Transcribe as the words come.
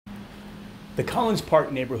The Collins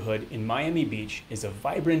Park neighborhood in Miami Beach is a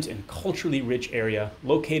vibrant and culturally rich area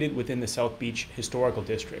located within the South Beach Historical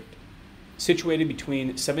District. Situated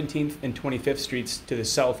between 17th and 25th Streets to the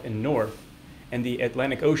south and north, and the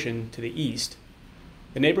Atlantic Ocean to the east,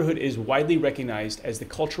 the neighborhood is widely recognized as the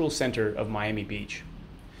cultural center of Miami Beach.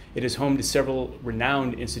 It is home to several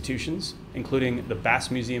renowned institutions, including the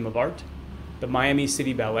Bass Museum of Art, the Miami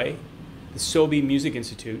City Ballet, the SoBe Music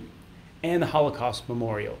Institute, and the Holocaust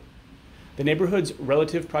Memorial. The neighborhood's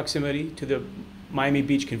relative proximity to the Miami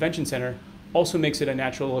Beach Convention Center also makes it a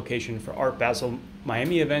natural location for Art Basel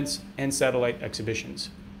Miami events and satellite exhibitions.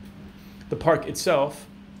 The park itself,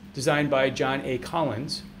 designed by John A.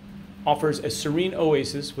 Collins, offers a serene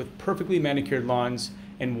oasis with perfectly manicured lawns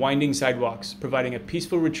and winding sidewalks, providing a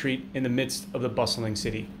peaceful retreat in the midst of the bustling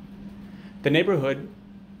city. The neighborhood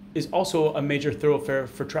is also a major thoroughfare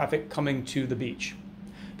for traffic coming to the beach.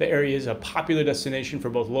 The area is a popular destination for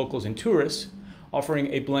both locals and tourists, offering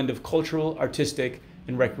a blend of cultural, artistic,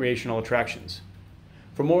 and recreational attractions.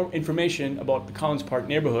 For more information about the Collins Park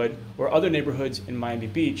neighborhood or other neighborhoods in Miami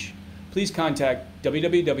Beach, please contact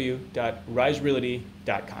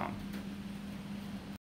www.riserealty.com.